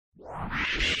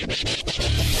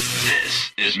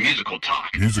This is Musical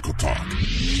Talk. Musical Talk.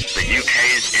 The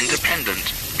UK's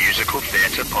independent musical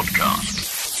theatre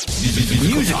podcast.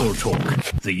 Musical Talk.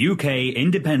 The UK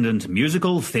independent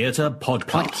musical theatre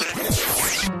podcast.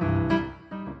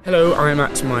 Hello, I'm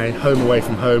at my home away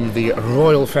from home, the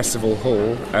Royal Festival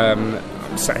Hall. I'm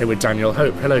sat here with Danielle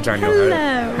Hope. Hello, Danielle Hello.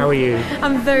 Hope. How are you?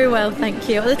 I'm very well, thank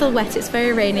you. A little wet, it's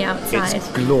very rainy outside.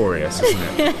 It's glorious,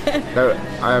 isn't it?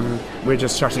 No, we're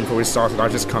just chatting before we started.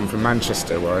 I've just come from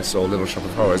Manchester, where I saw Little Shop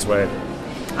of Horrors, where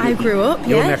I grew up,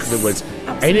 your yes. neck of the woods.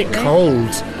 Absolutely. Ain't it cold?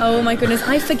 Oh my goodness,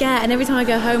 I forget, and every time I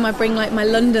go home I bring like my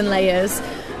London layers,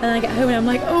 and then I get home and I'm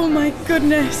like, oh my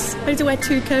goodness, I need to wear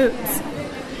 2 coats.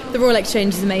 The Royal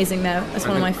Exchange is amazing though, that's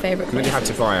one of my favourite And then places. you had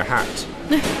to buy a hat.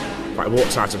 I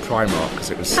walked out of Primark because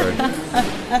it was so...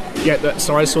 Yeah,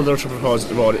 so I saw Little Shop of Horrors at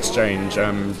the Royal Exchange,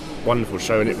 wonderful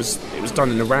show, and it was done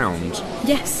in a round.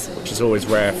 Yes. Which is always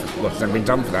rare. It's never been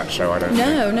done for that show, I don't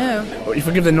think. No. Well, you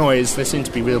forgive the noise, they seem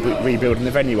to be rebuilding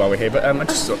the venue while we're here, but I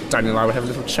just thought Danielle and I would have a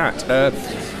little chat.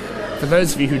 For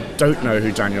those of you who don't know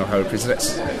who Danielle Hope is,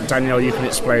 Danielle, you can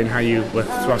explain how you were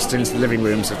thrust into the living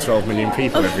rooms of 12 million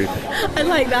people every... I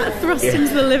like that, thrust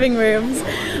into the living rooms.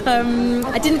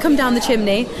 I didn't come down the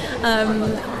chimney.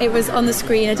 It was on the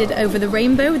screen. I did Over the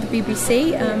Rainbow with the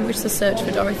BBC, which is a search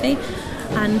for Dorothy,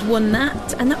 and won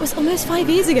that. And that was almost 5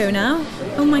 years ago now.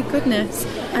 Oh my goodness.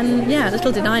 And yeah,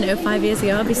 little did I know 5 years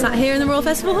ago I'd be sat here in the Royal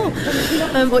Festival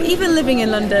Hall. Or even living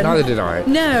in London. Neither did I.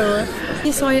 No.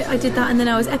 Yeah, so I did that, and then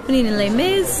I was Eponine in Les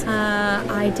Mis.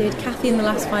 I did Cathy in the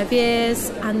last 5 years,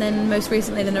 and then most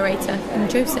recently the narrator in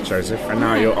Joseph. And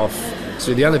now you're off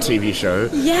to the other TV show.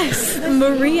 Yes,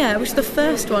 Maria, which was the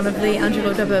first one of the Andrew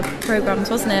Lloyd Webber programmes,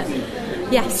 wasn't it?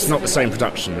 Yes. It's not the same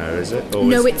production though, is it?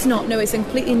 No, it's not. No, it's a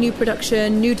completely new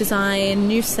production, new design,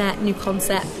 new set, new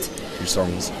concept. New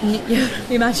songs. Yeah,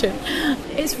 imagine.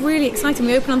 It's really exciting.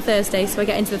 We open on Thursday, so I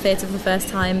get into the theatre for the first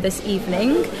time this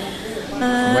evening.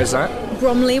 Where's that?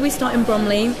 Bromley. We start in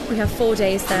Bromley. We have 4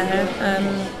 days there.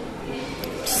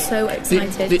 So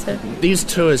excited. These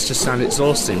tours just sound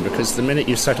exhausting because the minute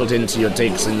you've settled into your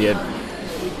digs and you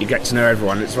get to know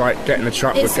everyone, it's like getting a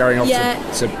truck with going off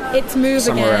to it's move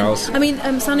somewhere again. else. I mean,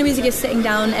 Sound of Music is sitting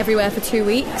down everywhere for 2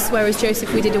 weeks, whereas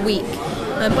Joseph we did a week.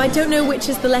 But I don't know which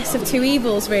is the less of two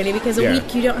evils, really, because a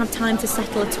week you don't have time to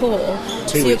settle at all.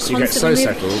 2 weeks you get so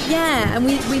settled. Yeah, and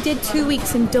we did 2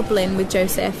 weeks in Dublin with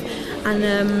Joseph, and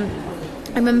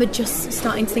I remember just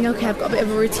starting to think, okay, I've got a bit of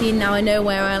a routine now, I know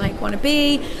where I want to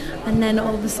be, and then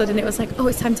all of a sudden it was like, oh,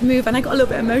 it's time to move, and I got a little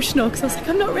bit emotional because I was like,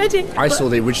 I'm not ready. I saw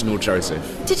the original Joseph.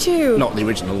 Did you? Not the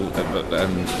original, but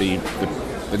the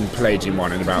Palladium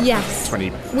one in about 20...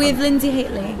 With Lindsay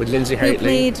Haitley. With Lindsay Haitley. Who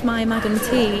played my Madame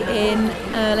T in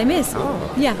Les Mis.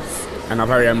 Oh. Yes. And our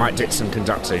very own Mike Dixon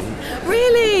conducting.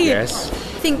 Really? Yes.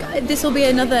 I think this will be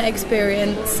another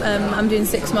experience. I'm doing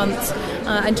 6 months,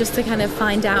 and just to kind of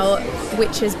find out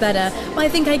which is better. Well,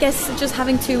 I guess just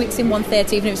having 2 weeks in one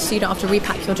theatre, even if it's so you don't have to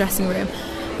repack your dressing room.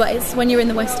 But it's when you're in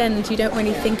the West End, you don't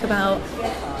really think about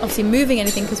obviously moving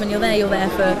anything, because when you're there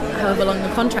for however long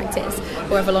your contract is, or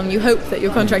however long you hope that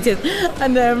your contract is.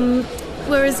 And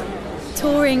whereas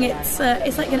touring, it's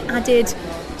like an added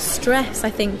stress, I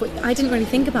think. But I didn't really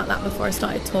think about that before I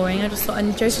started touring. I just thought,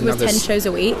 and Joseph was 10 shows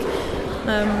a week.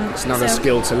 It's another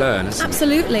skill to learn, isn't it?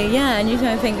 Absolutely, yeah. And you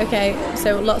kind of think, okay,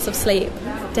 so lots of sleep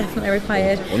definitely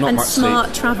required, well, not and much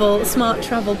smart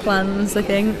travel plans, I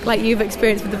think, like you've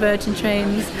experienced with the Virgin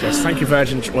trains. Yes, thank you,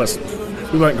 Virgin. Well,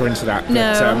 we won't go into that.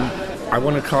 No. But I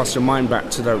want to cast your mind back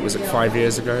to was it 5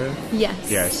 years ago?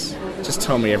 Yes. Yes. Just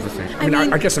tell me everything. I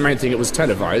mean, I guess the main thing, it was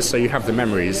televised, so you have the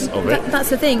memories of it. That's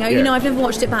the thing. I've never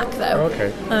watched it back though. Oh,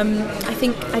 okay. I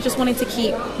think I just wanted to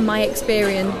keep my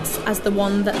experience as the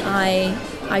one that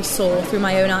I saw through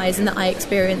my own eyes and that I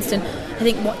experienced, and I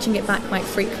think watching it back might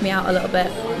freak me out a little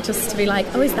bit, just to be like,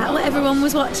 oh, is that what everyone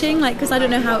was watching? Because I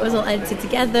don't know how it was all edited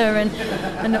together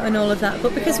and all of that.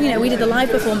 But because we did the live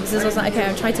performances, I was like, okay,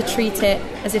 I'll try to treat it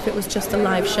as if it was just a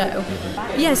live show.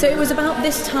 Mm-hmm. Yeah, so it was about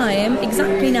this time,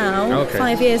 exactly now,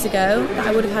 5 years ago, that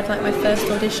I would have had my first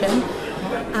audition,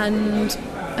 and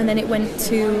then it went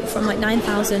from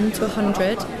 9,000 to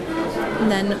 100,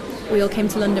 and then we all came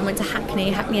to London, went to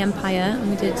Hackney Empire, and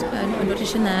we did an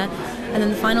audition there. And then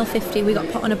the final 50, we got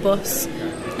put on a bus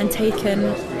and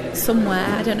taken somewhere.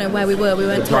 I don't know where we were. We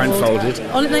weren't told. Blindfolded.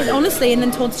 Honestly, and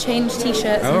then told to change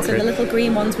T-shirts into the little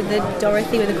green ones with the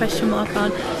Dorothy with a question mark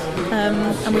on.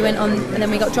 And we went on, and then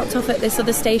we got dropped off at this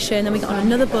other station, and we got on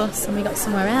another bus, and we got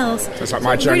somewhere else. So it's like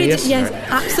my journey yesterday. Yes,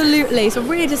 absolutely. So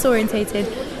really disorientated.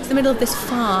 It's the middle of this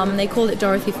farm, and they called it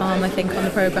Dorothy Farm, I think, on the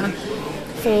programme,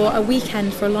 for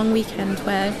a long weekend,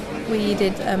 where we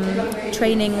did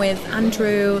training with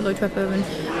Andrew Lloyd Webber and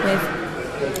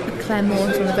with Claire Moore on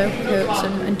the vocal coach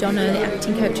and Donna, the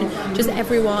acting coach, and just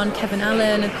everyone, Kevin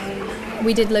Allen. And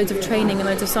we did loads of training and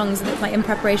loads of songs that, like, in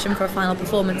preparation for a final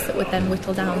performance that would then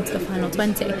whittle down to the final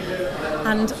 20.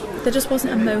 And there just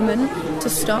wasn't a moment to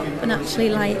stop and actually,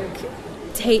 like,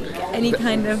 take any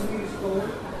kind of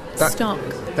stock.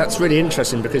 That's really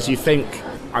interesting, because you think,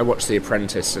 I watched The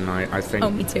Apprentice and I think... Oh,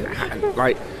 me too.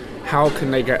 Like, how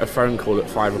can they get a phone call at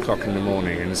 5 o'clock in the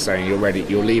morning and saying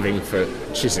you're leaving for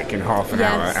Chiswick in half an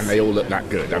hour, and they all look that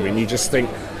good? I mean, you just think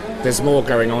there's more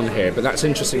going on here, but that's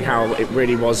interesting how it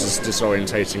really was as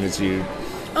disorientating as you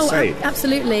say.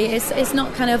 Absolutely. It's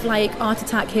not kind of like Art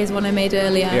Attack, here's one I made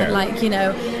earlier. Yeah. Like, you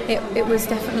know, it was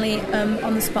definitely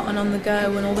on the spot and on the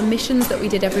go, and all the missions that we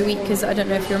did every week, because I don't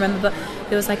know if you remember, but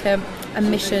there was like a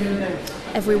mission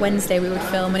every Wednesday we would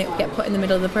film, and it would get put in the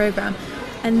middle of the programme.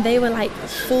 And they were like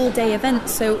full day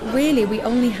events, so really we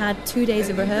only had 2 days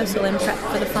of rehearsal and prep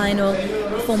for the final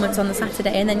performance on the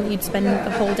Saturday, and then you'd spend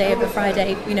the whole day of the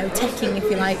Friday, you know, teching, if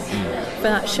you like, for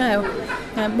that show.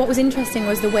 What was interesting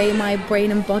was the way my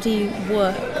brain and body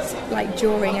worked, like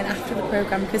during and after the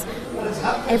programme, because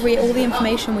all the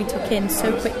information we took in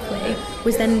so quickly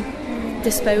was then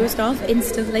disposed of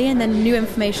instantly, and then new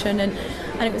information, and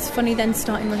it was funny then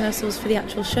starting rehearsals for the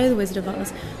actual show, The Wizard of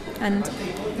Oz, and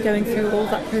going through all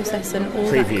that process and all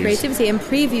that creativity and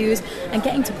previews, and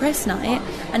getting to press night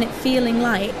and it feeling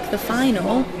like the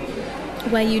final,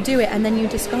 where you do it and then you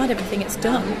discard everything, it's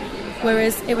done.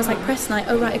 Whereas it was like press night,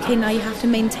 oh right, okay, now you have to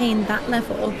maintain that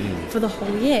level for the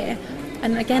whole year.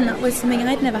 And again, that was something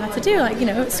I'd never had to do. Like, you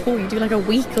know, at school you do like a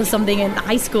week or something in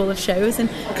high school of shows. And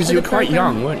because you were quite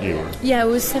young, weren't you? Yeah, I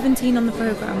was 17 on the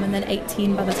programme, and then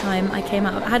 18 by the time I came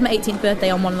out. I had my 18th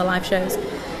birthday on one of the live shows.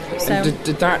 So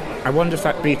did that? I wonder if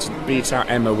that beat out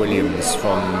Emma Williams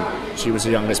from. She was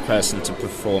the youngest person to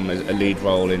perform a lead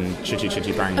role in Chitty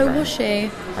Chitty Bang Bang. Oh, was she?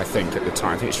 I think at the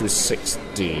time. I think she was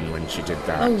 16 when she did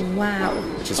that. Oh wow!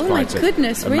 Which is oh my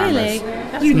goodness, really?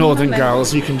 You northern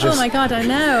girls, you can just. Oh my god, I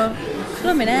know.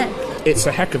 Blimey neck. It's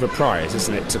a heck of a prize,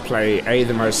 isn't it, to play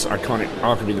the most iconic,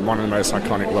 arguably one of the most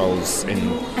iconic roles in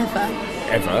ever,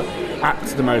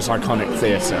 at the most iconic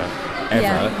theatre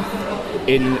ever,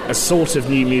 in a sort of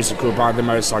new musical by the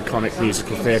most iconic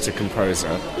musical theatre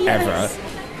composer ever.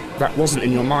 That wasn't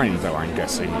in your mind, though, I'm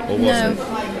guessing, or was it?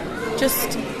 No,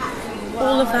 just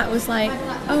all of that was like,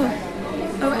 oh,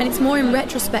 and it's more in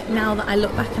retrospect now that I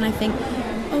look back and I think,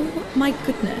 oh my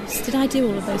goodness, did I do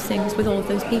all of those things with all of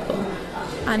those people?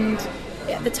 And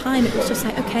at the time it was just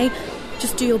like, okay,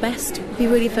 just do your best, be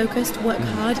really focused, work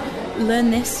hard,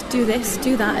 learn this, do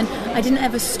that, and I didn't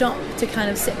ever stop to kind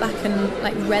of sit back and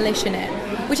like relish in it,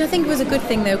 which I think was a good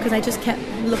thing though, because I just kept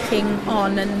looking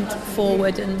on and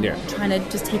forward and trying to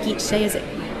just take each day as it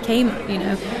came, you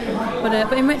know.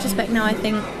 But in retrospect now I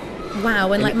think,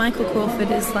 wow, and like Michael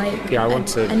Crawford is like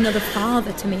another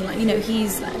father to me. Like, you know,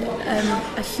 he's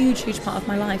a huge part of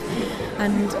my life,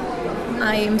 and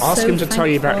I am Ask him to thankful. tell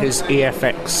you about his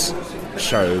EFX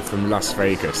show from Las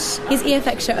Vegas. His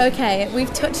EFX show, okay,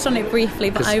 we've touched on it briefly,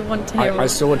 but I want to hear I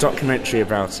saw a documentary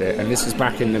about it, and this was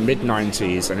back in the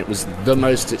mid-90s, and it was the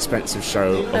most expensive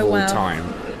show of all time.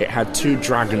 It had 2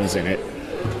 dragons in it,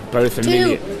 both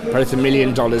 $1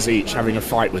 million each, having a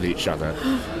fight with each other.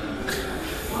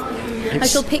 I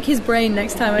shall pick his brain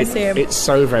next time I see him. It's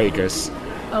so Vegas.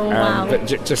 Oh, wow. But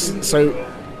just so,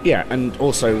 yeah, and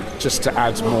also just to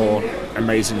add more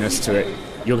amazingness to it,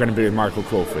 you're going to be with Michael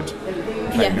Crawford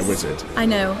playing the wizard. I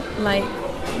know, like,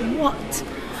 what?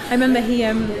 I remember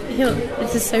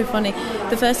this is so funny.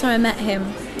 The first time I met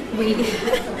him, we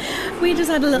just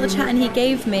had a little chat, and he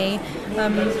gave me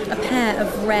a pair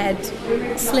of red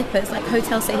slippers, like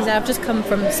hotel slippers. He said, I've just come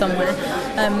from somewhere,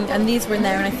 and these were in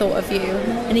there, and I thought of you.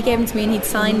 And he gave them to me, and he'd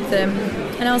signed them.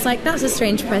 And I was like, that's a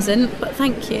strange present, but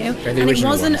thank you. And it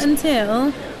wasn't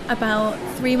until about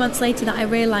 3 months later that I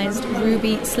realised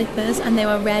ruby slippers, and they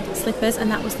were red slippers, and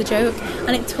that was the joke.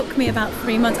 And it took me about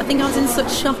 3 months. I think I was in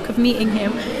such shock of meeting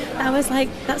him. I was like,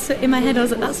 in my head I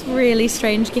was like, that's a really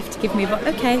strange gift to give me, but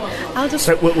okay, I'll just...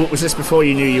 So was this before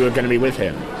you knew you were going to be with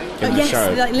him in the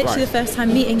show? Yes, like literally the first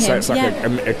time meeting him. So it's like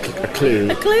a clue.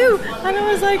 A clue! And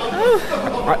I was like,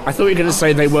 oh... I thought you were going to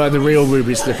say they were the real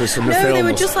ruby slippers from the film. No, they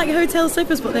were just like hotel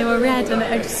slippers, but they were red, and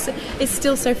it's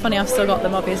still so funny. I've still got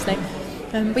them, obviously.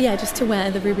 But yeah, just to wear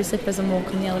the ruby slippers and walk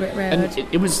on the Elric Road.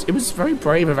 And it was very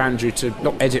brave of Andrew to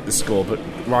not edit the score, but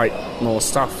write more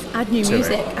stuff. Add new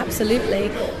music, absolutely.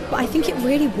 But I think it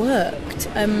really worked,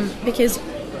 because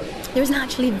there isn't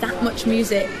actually that much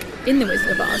music in The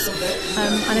Wizard of Oz.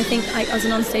 And I think as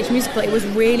an onstage musical, it was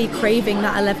really craving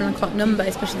that 11 o'clock number,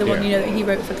 especially the one, you know, that he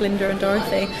wrote for Glinda and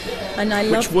Dorothy. And I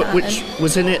loved that. Which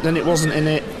was in it, then it wasn't in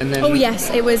it, and then... Oh yes,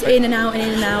 it was in and out and in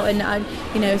and out, and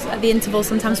you know, at the interval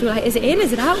sometimes we were like, is it in,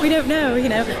 is it out, we don't know, you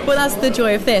know. Well, that's the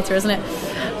joy of theatre, isn't it?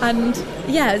 And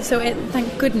yeah, so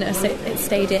thank goodness it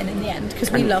stayed in the end,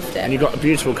 because we loved it. And you got a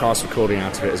beautiful cast recording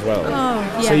out of it as well. Oh,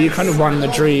 yes. So you kind of won the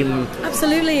dream.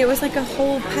 Absolutely, it was like a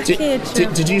whole package.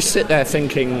 Did you sit there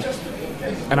thinking,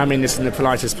 and I mean this in the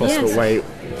politest possible way,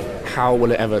 how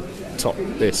will it ever top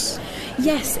this?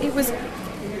 Yes, it was.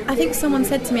 I think someone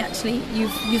said to me, actually,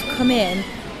 you've come in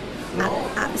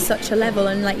at such a level,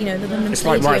 and like, you know, the London it's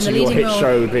like writing your hit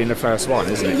show being the first one,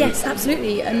 isn't it? Yes,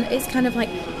 absolutely. And it's kind of like,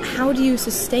 how do you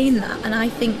sustain that? And I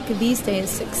think these days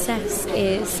success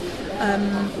is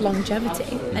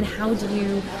longevity, and how do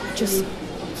you just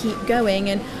keep going?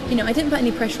 And you know, I didn't put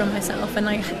any pressure on myself, and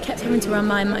I kept having to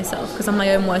remind myself, because I'm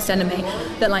my own worst enemy,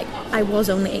 that like I was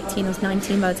only 18, I was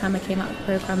 19 by the time I came out of the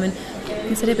programme, and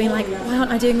instead of being like, why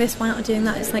aren't I doing this, why aren't I doing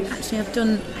that, it's like, actually I've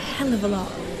done a hell of a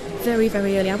lot very,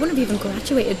 very early. I wouldn't have even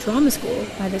graduated drama school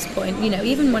by this point, you know,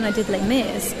 even when I did Les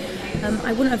Mis,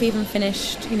 I wouldn't have even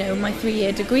finished, you know, my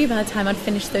 3-year degree by the time I'd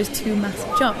finished those 2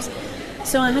 massive jobs.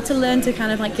 So I had to learn to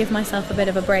kind of like give myself a bit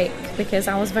of a break, because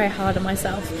I was very hard on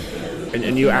myself.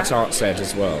 And you at Arts Ed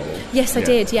as well? Yes, I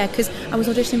did, yeah, because I was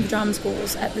auditioning for drama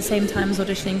schools at the same time as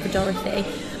auditioning for Dorothy,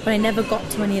 but I never got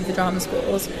to any of the drama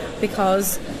schools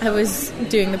because I was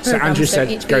doing the programme. So Andrew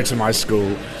said, go to my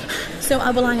school. So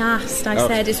I asked, I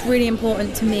said, it's really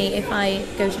important to me if I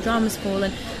go to drama school,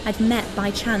 and I'd met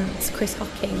by chance Chris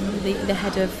Hocking, the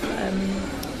head of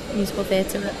musical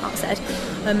theatre at Arts Ed,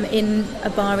 in a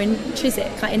bar in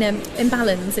Chiswick, like in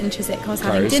Balance in Chiswick. I was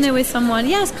having dinner with someone.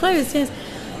 Yes, closed, yes.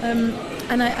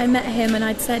 And I met him, and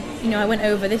I'd said, you know, I went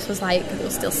over, this was like, there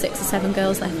was still 6 or 7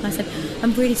 girls left, and I said,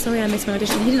 I'm really sorry I missed my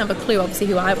audition. He didn't have a clue, obviously,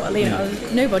 who I was, you know, I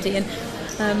was nobody, and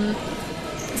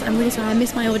so I'm really sorry I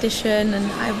missed my audition,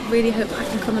 and I really hope I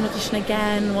can come and audition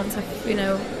again once you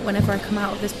know, whenever I come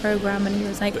out of this programme. And he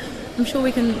was like, I'm sure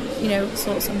we can, you know,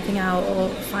 sort something out or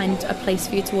find a place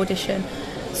for you to audition.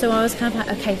 So I was kind of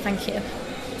like, okay, thank you.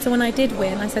 So when I did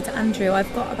win, I said to Andrew,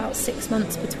 I've got about 6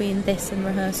 months between this and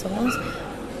rehearsals.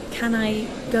 Can I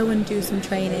go and do some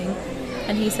training?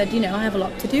 And he said, you know, I have a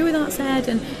lot to do with Arts Ed,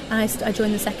 and I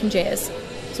joined the second years.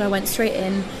 So I went straight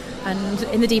in, and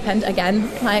in the deep end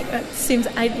again. Like, it seems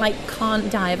I like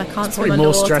can't dive, I can't swim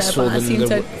underwater, but I seem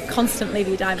to constantly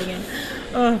be diving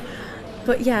in.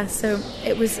 But yeah, so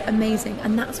it was amazing,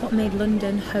 and that's what made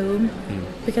London home,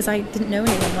 because I didn't know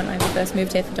anyone when I first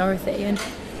moved here for Dorothy, and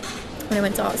when I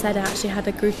went to Arts Ed, I actually had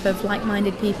a group of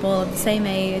like-minded people of the same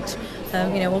age,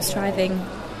 you know, all striving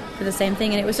for the same thing,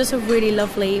 and it was just a really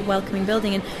lovely, welcoming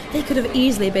building. And they could have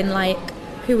easily been like,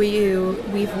 who are you?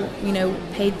 We've, you know,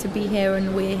 paid to be here,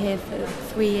 and we're here for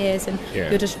 3 years, and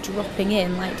you're just dropping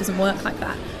in. Like, it doesn't work like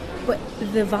that. But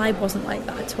the vibe wasn't like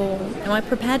that at all. And I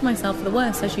prepared myself for the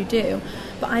worst, as you do,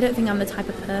 but I don't think I'm the type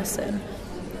of person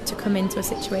to come into a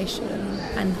situation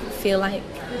and feel like,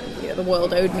 you know, the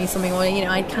world owed me something, or, you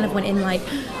know, I kind of went in like,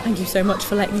 thank you so much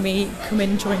for letting me come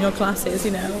in and join your classes,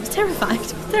 you know. I was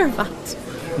terrified.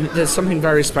 There's something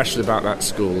very special about that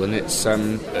school, and it's,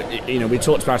 you know, we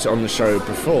talked about it on the show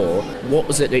before. What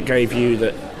was it that gave you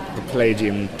that the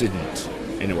Palladium didn't,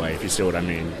 in a way, if you see what I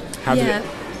mean?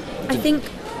 I think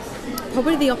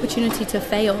probably the opportunity to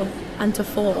fail and to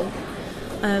fall,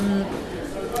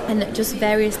 and just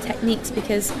various techniques,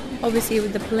 because obviously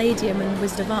with the Palladium and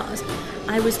Wizard of Oz,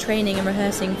 I was training and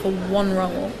rehearsing for one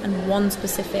role and one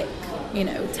specific, you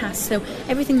know, task. So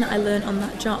everything that I learned on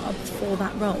that job for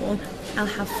that role, I'll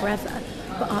have forever.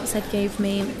 But Arts Ed gave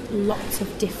me lots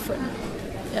of different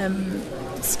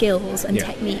skills and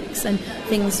techniques and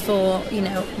things for, you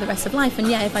know, the rest of life. And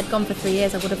yeah, if I'd gone for 3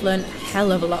 years, I would have learned a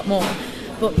hell of a lot more.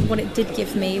 But what it did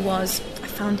give me was a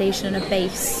foundation and a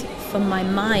base for my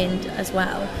mind as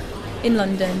well in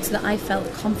London, so that I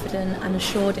felt confident and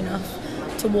assured enough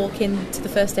to walk into the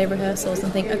first day of rehearsals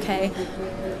and think, okay,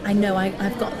 I know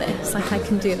I've got this, like I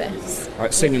can do this.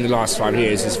 Like singing the last 5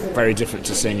 years is very different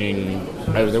to singing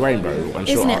Over the Rainbow, I'm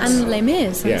sure. Isn't it? And Les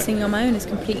Mis, like singing on my own is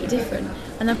completely different.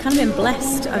 And I've kind of been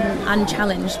blessed and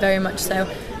challenged very much so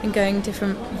in going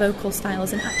different vocal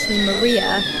styles. And actually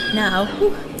Maria now,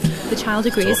 the child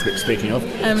agrees. Speaking of.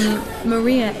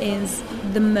 Maria is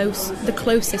the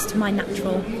closest to my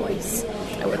natural voice.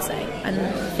 I would say, and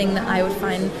the thing that I would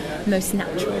find most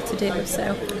natural to do.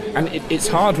 So, and it's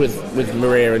hard with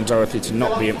Maria and Dorothy to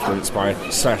not be influenced by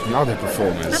certain other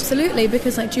performers. Absolutely,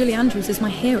 because like Julie Andrews is my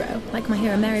hero. Like my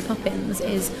hero, Mary Poppins,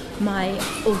 is my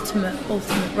ultimate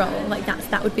role. Like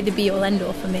that would be the be all end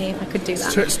all for me if I could do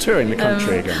that. It's touring the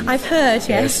country again. I've heard,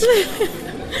 yes.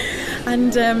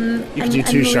 And you could do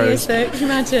two shows. Can you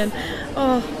imagine?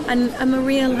 Oh, and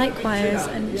Maria likewise,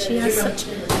 and she has such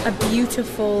a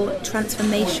beautiful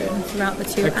transformation throughout the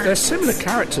two acts. They're similar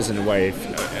characters in a way,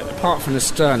 apart from the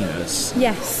sternness.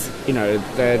 Yes. You know,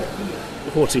 they're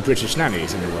haughty British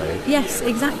nannies in a way. Yes,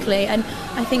 exactly. And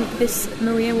I think this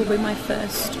Maria will be my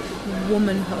first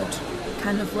womanhood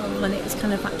kind of role, and it's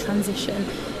kind of that transition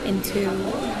into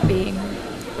being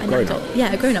a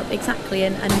grown up, exactly,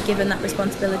 and given that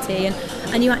responsibility,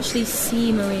 and you actually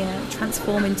see Maria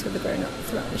transform into the grown up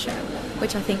throughout the show,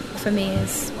 which I think for me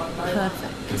is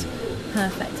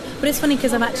perfect. But it's funny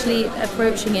because I'm actually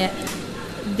approaching it,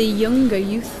 the younger,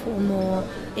 youthful, more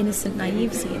innocent,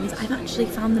 naive scenes I've actually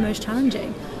found the most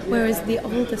challenging, whereas the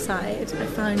older side I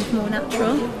found more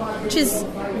natural, which is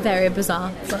very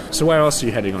bizarre. But so where else are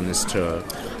you heading on this tour?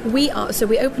 We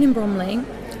open in Bromley,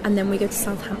 and then we go to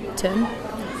Southampton,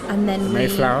 and then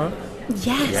Mayflower?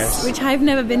 Yes, which I've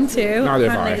never been to. Neither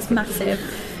have Apparently I. It's massive.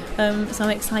 So I'm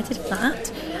excited for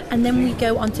that. And then we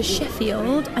go on to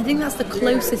Sheffield. I think that's the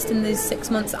closest in these 6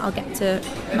 months that I'll get to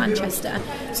Manchester.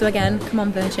 So again, come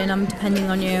on Virgin, I'm depending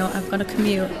on you. I've got to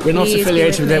commute. We're not Please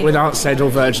affiliated be with Artsed or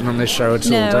Virgin on this show at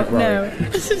all, don't worry. No.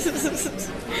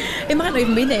 It might not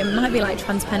even be them. It might be like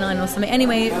TransPennine or something.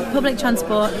 Anyway, public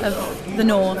transport of the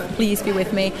north, please be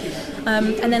with me.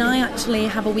 And then I actually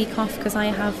have a week off because I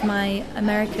have my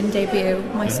American debut,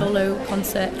 my solo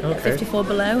concert at 54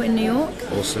 Below in New York.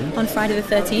 Awesome. On Friday the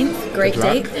 13th. Great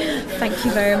date. Thank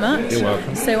you very much. You're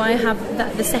welcome. So I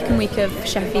have the second week of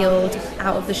Sheffield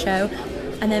out of the show,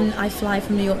 and then I fly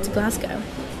from New York to Glasgow.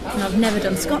 And I've never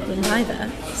done Scotland either,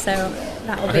 so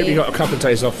that'll be... I hope you got a couple of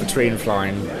days off between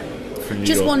flying from New York.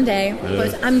 Just one day,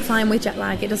 but I'm fine with jet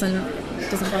lag. It doesn't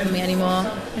bother me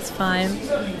anymore. It's fine.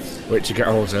 Wait till you get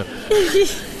older.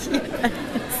 Yes.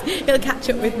 It'll catch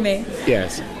up with me.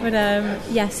 Yes. But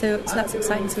so that's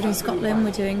exciting. So we're doing Scotland,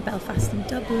 we're doing Belfast and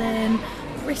Dublin,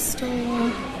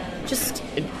 Bristol. Just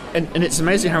and it's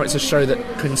amazing how it's a show that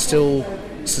can still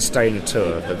sustain a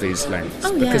tour of these lengths.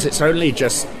 Oh, because yeah. it's only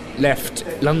just left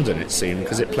London, it seemed,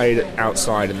 because it played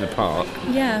outside in the park.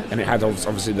 Yeah. And it had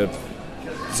obviously the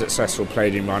successful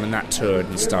Palladium run, and that toured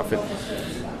and stuff.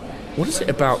 What is it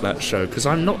about that show? Because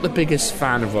I'm not the biggest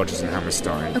fan of Rodgers and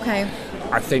Hammerstein. Okay.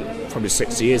 I think probably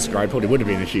 60 years ago I probably would have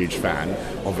been a huge fan,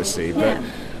 obviously, but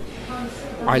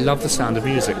I love the Sound of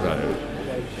Music though.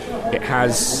 It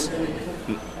has,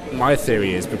 my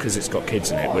theory is because it's got kids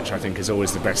in it, which I think is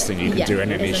always the best thing you can do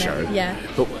in any show. Yeah.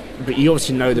 But you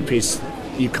obviously know the piece,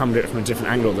 you come at it from a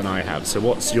different angle than I have, so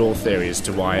what's your theory as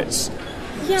to why it's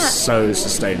so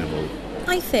sustainable?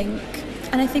 I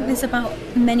think this about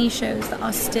many shows that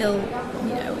are still,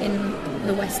 in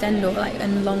the West End or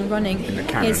and long running, in the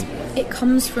canon. Is it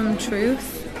comes from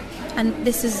truth, and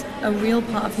this is a real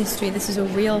part of history. This is a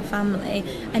real family,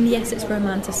 and yes, it's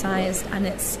romanticised and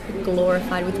it's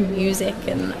glorified with music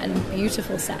and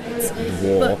beautiful sets.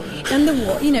 The war,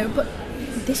 but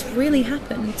this really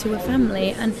happened to a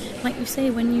family, and like you say,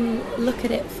 when you look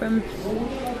at it from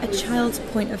a child's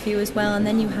point of view as well, and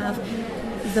then you have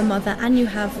the mother and you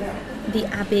have the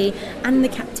Abbey and the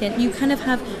captain, you kind of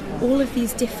have all of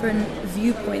these different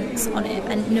viewpoints on it,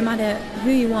 and no matter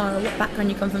who you are or what background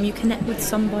you come from, you connect with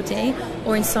somebody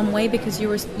or in some way because you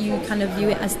kind of view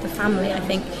it as the family, I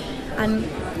think. And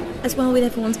as well with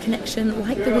everyone's connection,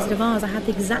 like the Wizard of Oz, I had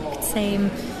the exact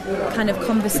same kind of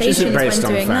conversations when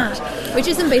doing that. Which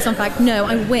isn't based on fact. No,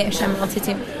 I wish Emerald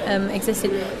City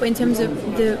existed. But in terms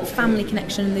of the family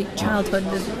connection and the childhood,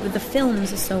 the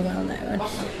films are so well known,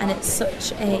 and it's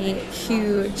such a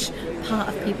huge part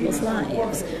of people's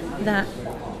lives that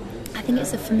I think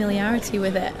it's a familiarity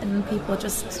with it, and people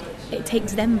it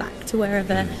takes them back to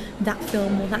wherever that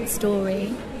film or that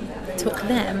story took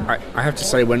them. I have to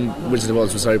say, when Wizard of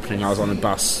Oz was opening, I was on a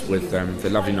bus with the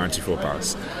lovely 94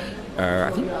 bus,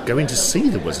 I think going to see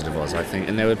the Wizard of Oz,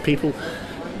 and there were people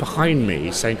behind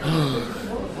me saying,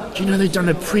 "Oh, do you know they've done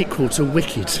a prequel to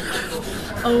Wicked?"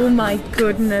 Oh my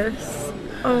goodness.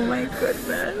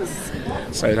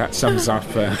 So that sums up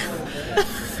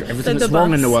everything that's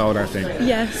wrong in the world, I think.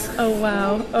 Yes. Oh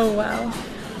wow.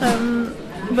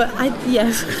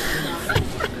 Yes.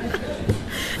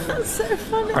 That's so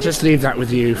funny. I'll just leave that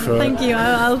with you for... Thank you,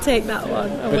 I'll take that one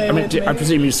away with me. I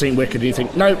presume you've seen Wicked and you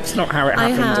think, no, it's not how it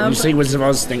happened. I have. And you see Wizard of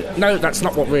Oz and think, no, that's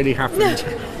not what really happened.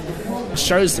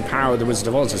 shows the power of the Wizard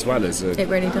of Oz as well as It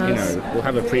really does. You know, we'll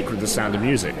have a prequel to The Sound of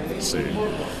Music soon.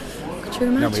 Could you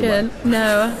imagine?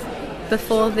 No.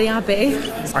 Before the Abbey.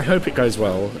 I hope it goes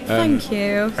well. Thank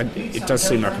you. And it does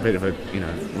seem like a bit of a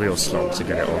real slog to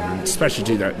get it on, and especially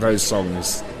do those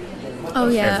songs. Oh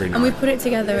yeah, every night. and we put it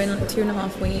together in like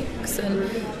 2.5 weeks, and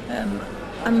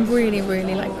I'm really,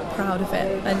 really like proud of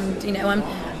it. And I'm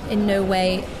in no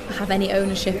way have any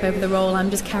ownership over the role. I'm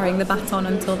just carrying the baton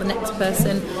until the next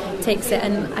person takes it.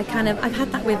 And I've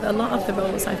had that with a lot of the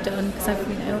roles I've done, because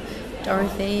I've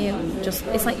Dorothy, and just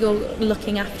it's like you're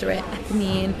looking after it.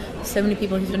 Eponine, so many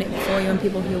people who've done it before you and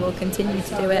people who will continue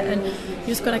to do it, and you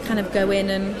just got to kind of go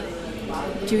in and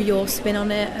do your spin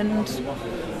on it and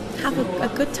have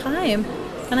a good time.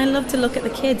 And I love to look at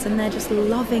the kids and they're just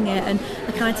loving it, and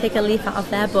I kind of take a leaf out of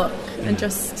their book and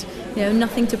just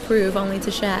nothing to prove, only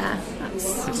to share.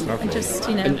 It's lovely. And just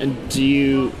And do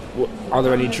you? Are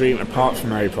there any dreams apart from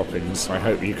Mary Poppins? I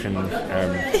hope you can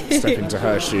step into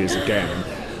her shoes again.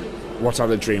 What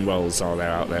other dream roles are there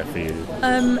out there for you?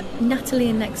 Natalie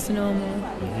in Next to Normal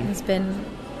has been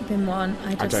one.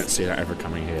 I don't see that ever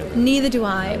coming here, though. Neither do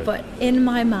I, but in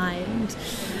my mind.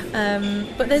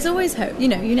 But there's always hope. You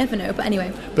never know. But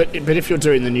anyway. But if you're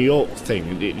doing the New York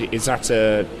thing, is that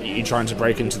you trying to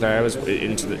break into there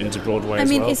into Broadway? I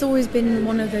mean, as well? it's always been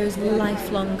one of those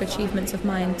lifelong achievements of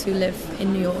mine to live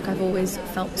in New York. I've always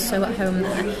felt so at home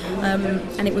there,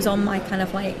 and it was on my kind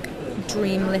of like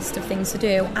dream list of things to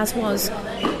do, as was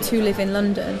to live in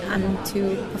London and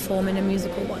to perform in a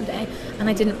musical one day. And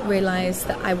I didn't realise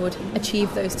that I would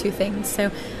achieve those two things. So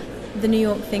the New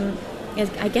York thing,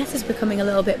 I guess, is becoming a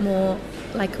little bit more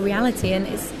like a reality, and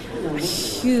it's a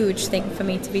huge thing for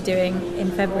me to be doing in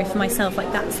February for myself.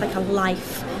 Like, that's like a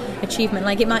life achievement.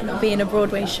 Like, it might not be in a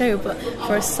Broadway show, but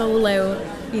for a solo,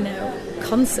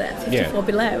 concert, 54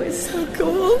 Below, is so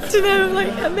cool,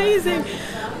 like amazing.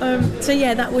 So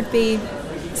yeah, that would be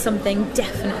something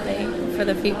definitely for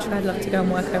the future. I'd love to go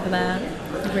and work over there.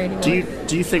 I really would.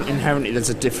 Do you think inherently there's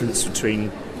a difference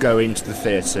between going to the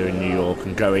theatre in New York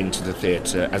and going to the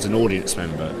theatre as an audience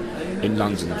member in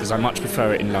London? Because I much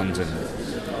prefer it in London.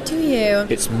 Do you?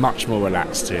 It's much more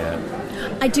relaxed here.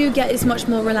 I do get it's much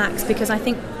more relaxed, because I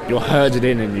think you're herded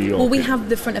in New York. Well, we have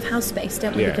the front of house space,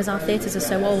 don't we? Yeah. Because our theatres are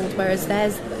so old, whereas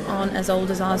theirs aren't as old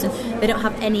as ours, and they don't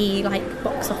have any like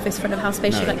box office front of house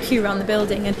space. You like queue around the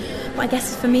building, but I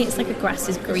guess for me it's like a grass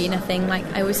is greener thing. Like,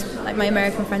 I always, like, my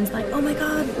American friends like, oh my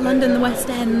god, London, the West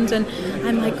End, and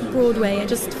I'm like, Broadway. It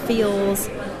just feels,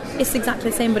 it's exactly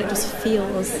the same, but it just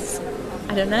feels,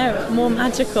 I don't know, more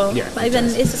magical. Yeah, but then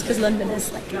it's just because London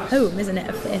is like home, isn't it,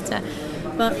 of theatre?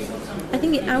 But I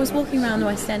think I was walking around the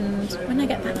West End when I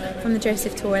get back from the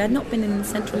Joseph tour, and I'd not been in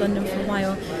central London for a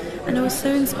while, and I was so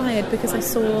inspired because I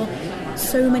saw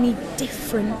so many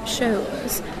different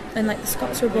shows. And like the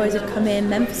Scottsboro Boys had come in,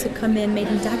 Memphis had come in,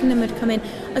 Maiden Dagenham had come in,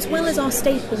 as well as our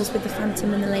staples with the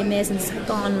Phantom and the Les Mis, and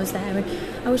Sagan was there, and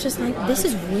I was just like, this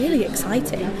is really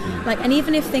exciting. Like, and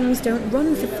even if things don't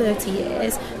run for 30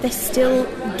 years, they're still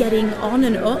getting on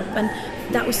and up, and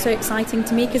that was so exciting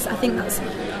to me, because I think that's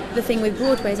the thing with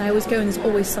Broadway, is I always go and there's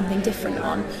always something different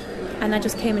on. And I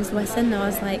just came into the West End and I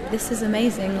was like, this is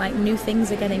amazing, like, new things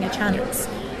are getting a chance.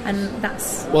 And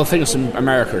that's... Well, things from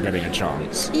America are getting a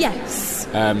chance. Yes.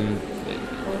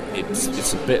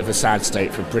 It's a bit of a sad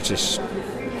state for British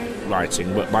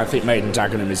writing, but I think Maiden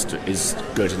Dagenham is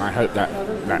good, and I hope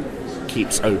that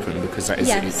keeps open, because that is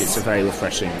it's a very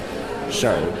refreshing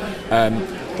show.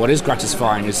 What is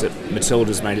gratifying is that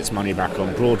Matilda's made its money back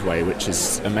on Broadway, which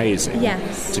is amazing.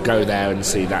 Yes. To go there and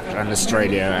see that, and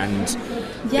Australia and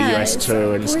the US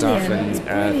tour and stuff, and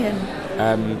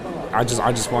I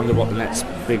just wonder what the next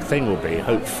big thing will be.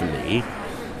 Hopefully,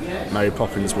 Mary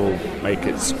Poppins will make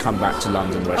its comeback to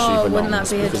London where she belongs. Wouldn't that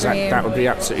be a because dream? That would be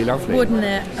absolutely lovely. Wouldn't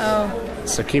it? Oh.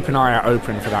 So keep an eye out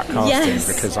open for that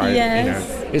casting, because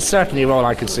it's certainly a role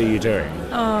I could see you doing.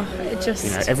 Oh, it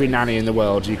just... every nanny in the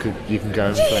world you can go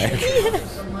and play.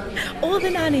 Yeah. All the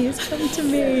nannies come to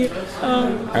me.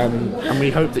 Oh. And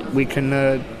we hope that we can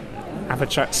have a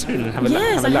chat soon and have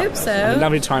I hope so. Have a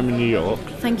lovely time in New York.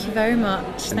 Thank you very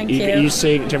much. Thank you. you. Do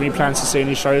you have any plans to see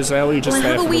any shows there, or are you just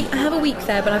there? I have a week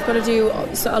there, but I've got to do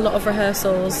a lot of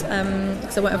rehearsals,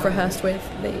 because I won't have rehearsed with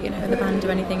the band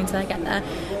or anything until I get there.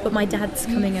 But my dad's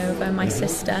coming over, my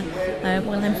sister,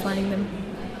 while I'm flying them.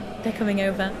 They're coming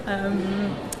over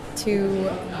to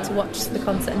watch the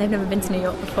concert, and they've never been to New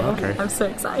York before. Okay. I'm so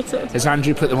excited. Has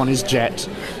Andrew put them on his jet?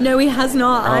 No, he has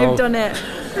not. I've done it.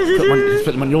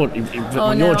 Put them on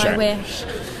your jet? I wish.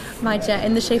 My jet,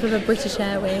 in the shape of a British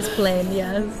Airways plane,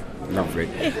 yes. Lovely.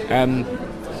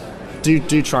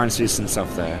 do try and see some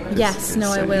stuff there. Yes,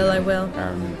 no, I will.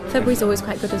 February's always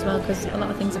quite good as well because a lot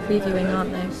of things are previewing,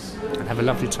 aren't they? And have a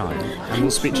lovely time. And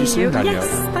we'll speak to you soon, Danielle.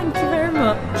 Yes, thank you very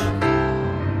much.